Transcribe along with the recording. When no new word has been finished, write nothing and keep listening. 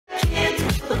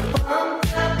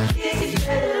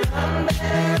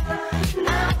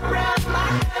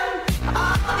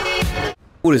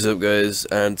What is up, guys?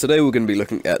 And today we're going to be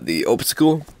looking at the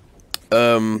Opticor.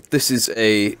 This is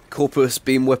a Corpus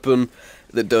beam weapon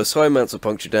that does high amounts of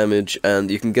puncture damage, and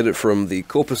you can get it from the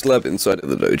Corpus lab inside of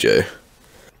the dojo.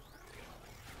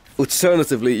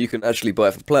 Alternatively, you can actually buy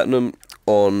it for platinum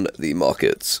on the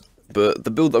markets. But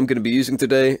the build that I'm going to be using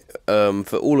today,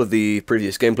 for all of the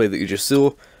previous gameplay that you just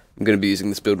saw, I'm going to be using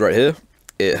this build right here.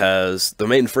 It has the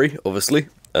main free, obviously,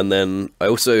 and then I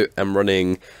also am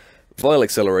running Vile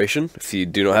acceleration. If you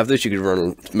do not have this, you could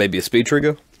run maybe a speed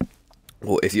trigger,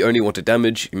 or if you only wanted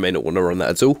damage, you may not want to run that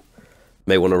at all. You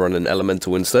may want to run an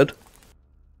elemental instead.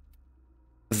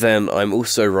 Then I'm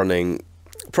also running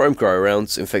prime cryo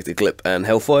rounds, infected clip, and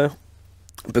hellfire.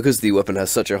 Because the weapon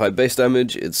has such a high base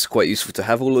damage, it's quite useful to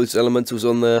have all those elementals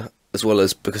on there, as well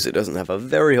as because it doesn't have a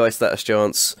very high status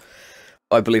chance.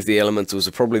 I believe the elementals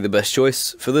are probably the best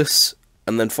choice for this.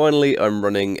 And then finally, I'm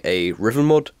running a Riven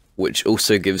mod, which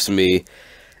also gives me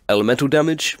elemental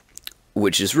damage,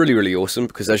 which is really awesome,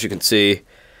 because as you can see,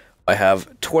 I have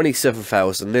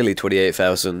 27,000, nearly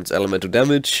 28,000 elemental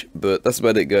damage, but that's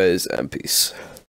about it, guys, and peace.